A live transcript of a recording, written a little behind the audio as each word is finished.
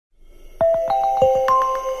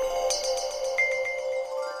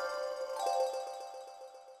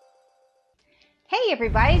Hey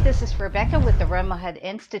everybody, this is Rebecca with the Remohead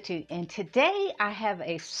Institute, and today I have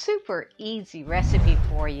a super easy recipe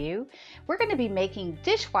for you. We're going to be making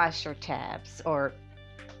dishwasher tabs, or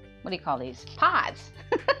what do you call these? Pods.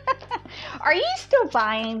 Are you still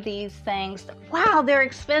buying these things? Wow, they're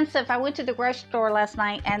expensive. I went to the grocery store last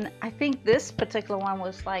night and I think this particular one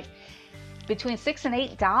was like between $6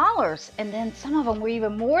 and $8, and then some of them were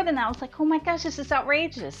even more than that. I was like, oh my gosh, this is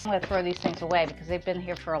outrageous. I'm gonna throw these things away because they've been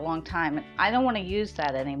here for a long time and I don't want to use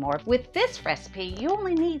that anymore. With this recipe, you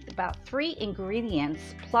only need about 3 ingredients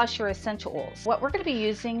plus your essential oils. What we're going to be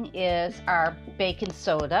using is our baking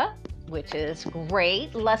soda, which is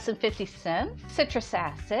great, less than 50 cents. Citric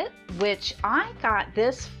acid, which I got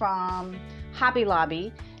this from Hobby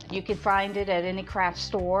Lobby. You can find it at any craft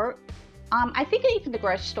store. I think even the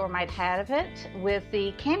grocery store might have it with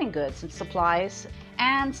the canning goods and supplies,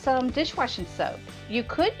 and some dishwashing soap. You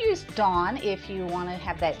could use Dawn if you want to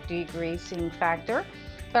have that degreasing factor,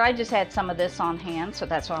 but I just had some of this on hand, so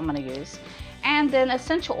that's what I'm going to use. And then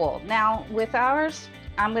essential oil. Now with ours,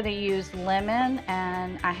 I'm going to use lemon,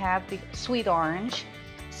 and I have the sweet orange.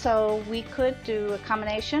 So we could do a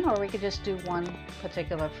combination, or we could just do one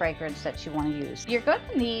particular fragrance that you want to use. You're going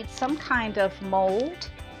to need some kind of mold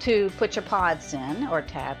to put your pods in, or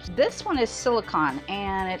tabs. This one is silicone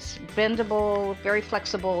and it's bendable, very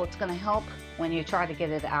flexible. It's going to help when you try to get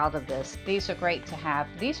it out of this. These are great to have.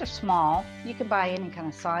 These are small. You can buy any kind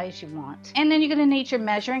of size you want. And then you're going to need your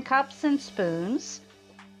measuring cups and spoons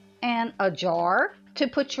and a jar to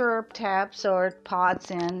put your tabs or pods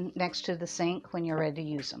in next to the sink when you're ready to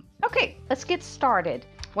use them. Okay, let's get started.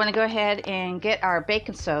 We're going to go ahead and get our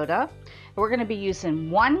baking soda. We're going to be using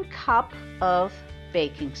 1 cup of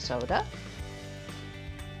baking soda,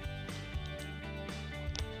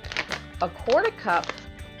 1/4 cup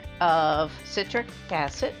of citric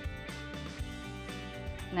acid.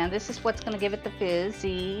 Now this is what's going to give it the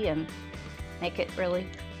fizzy and make it really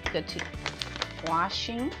good to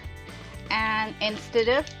washing. And instead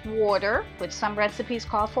of water, which some recipes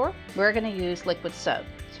call for, we're going to use liquid soap.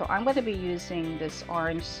 So I'm going to be using this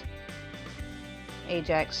orange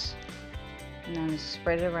Ajax, and then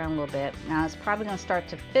spread it around a little bit. Now it's probably going to start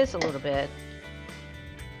to fizz a little bit,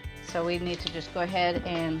 so we need to just go ahead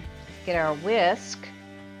and get our whisk,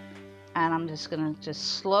 and I'm just going to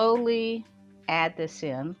slowly add this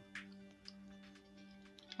in.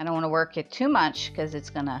 I don't want to work it too much because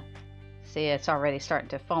it's going to, see, it's already starting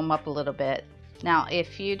to foam up a little bit. Now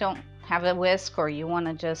if you don't have a whisk, or you want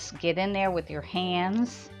to just get in there with your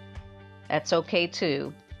hands, that's okay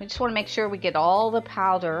too. We just want to make sure we get all the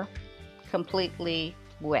powder completely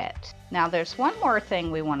wet. Now there's one more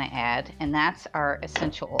thing we want to add, and that's our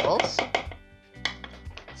essential oils.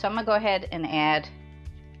 So I'm going to go ahead and add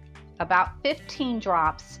about 15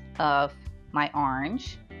 drops of my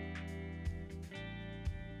orange.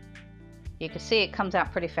 You can see it comes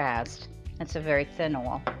out pretty fast. It's a very thin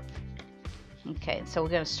oil. Okay, so we're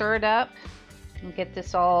going to stir it up and get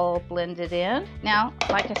this all blended in. Now,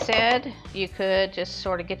 like I said, you could just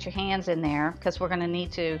sort of get your hands in there because we're going to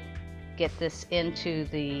need to get this into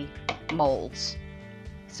the molds.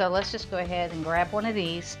 So let's just go ahead and grab one of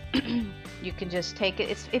these. You can just take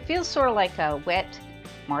it. It feels sort of like a wet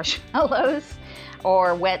marshmallows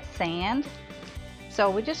or wet sand.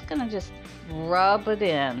 So we're just gonna just rub it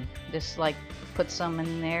in. Just like put some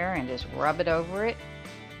in there and just rub it over it.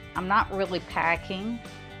 I'm not really packing,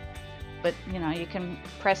 but you know, you can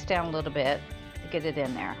press down a little bit to get it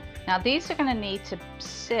in there. Now these are gonna need to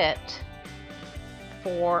sit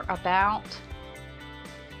for about,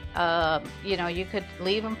 you know, you could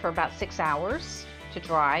leave them for about 6 hours to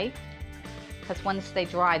dry, because once they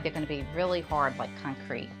dry, they're going to be really hard like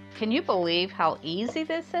concrete. Can you believe how easy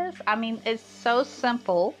this is? I mean, it's so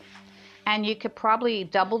simple, and you could probably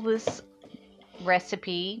double this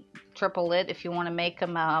recipe, triple it if you want to make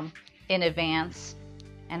them in advance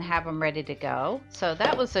and have them ready to go. So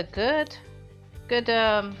that was a good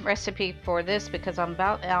recipe for this, because I'm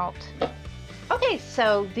about out. Okay,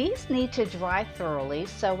 so these need to dry thoroughly,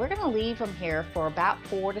 so we're going to leave them here for about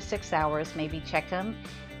 4 to 6 hours, maybe check them.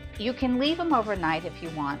 You can leave them overnight if you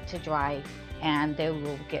want to dry, and they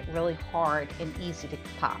will get really hard and easy to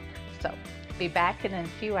pop. So, be back in a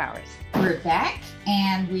few hours. We're back,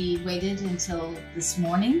 and we waited until this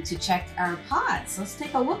morning to check our pods. Let's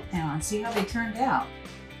take a look now and see how they turned out.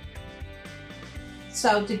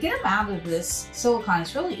 So to get them out of this silicone,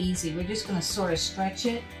 it's really easy. We're just going to sort of stretch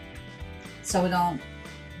it so we don't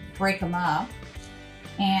break them up,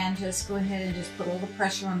 and just go ahead and just put a little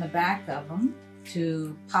pressure on the back of them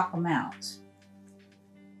to pop them out.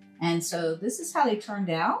 And so this is how they turned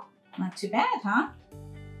out. Not too bad, huh?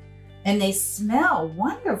 And they smell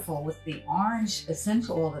wonderful with the orange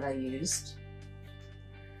essential oil that I used.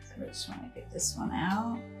 So I just want to get this one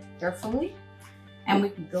out carefully. And we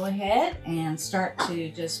can go ahead and start to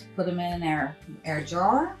just put them in our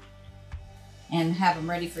jar and have them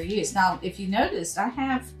ready for use. Now, if you noticed, I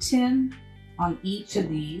have 10 on each of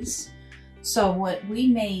these. So what we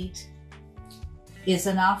made is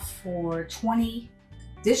enough for 20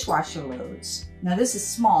 dishwasher loads. Now this is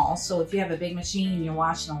small, so if you have a big machine and you're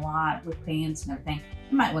washing a lot with pans and everything,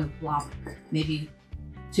 you might want to plop maybe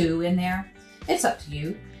 2 in there. It's up to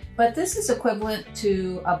you. But this is equivalent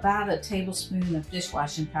to about a tablespoon of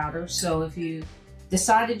dishwashing powder. So if you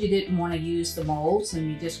decided you didn't want to use the molds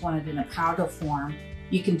and you just wanted it in a powder form,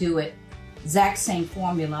 you can do it exact same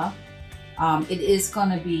formula. It is going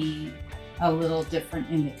to be a little different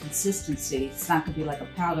in the consistency. It's not going to be like a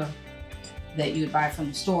powder that you would buy from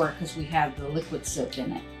the store because we have the liquid soap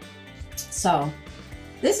in it. So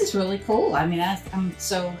this is really cool. I mean, I'm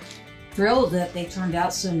so thrilled that they turned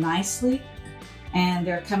out so nicely and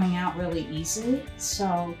they're coming out really easily.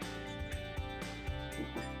 So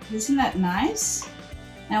isn't that nice?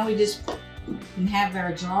 Now we just can have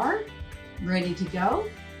our jar ready to go.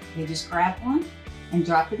 You just grab one and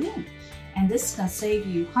drop it in. And this is going to save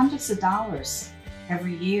you hundreds of dollars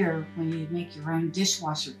every year when you make your own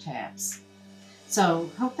dishwasher tabs. So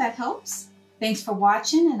hope that helps. Thanks for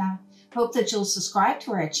watching, and I hope that you'll subscribe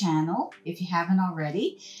to our channel if you haven't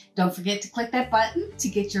already. Don't forget to click that button to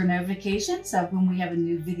get your notifications of when we have a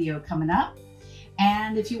new video coming up.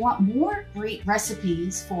 And if you want more great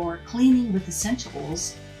recipes for cleaning with essential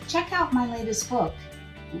oils, check out my latest book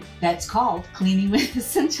that's called Cleaning with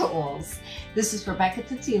Essential Oils. This is Rebecca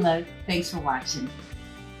Totilo. Thanks for watching.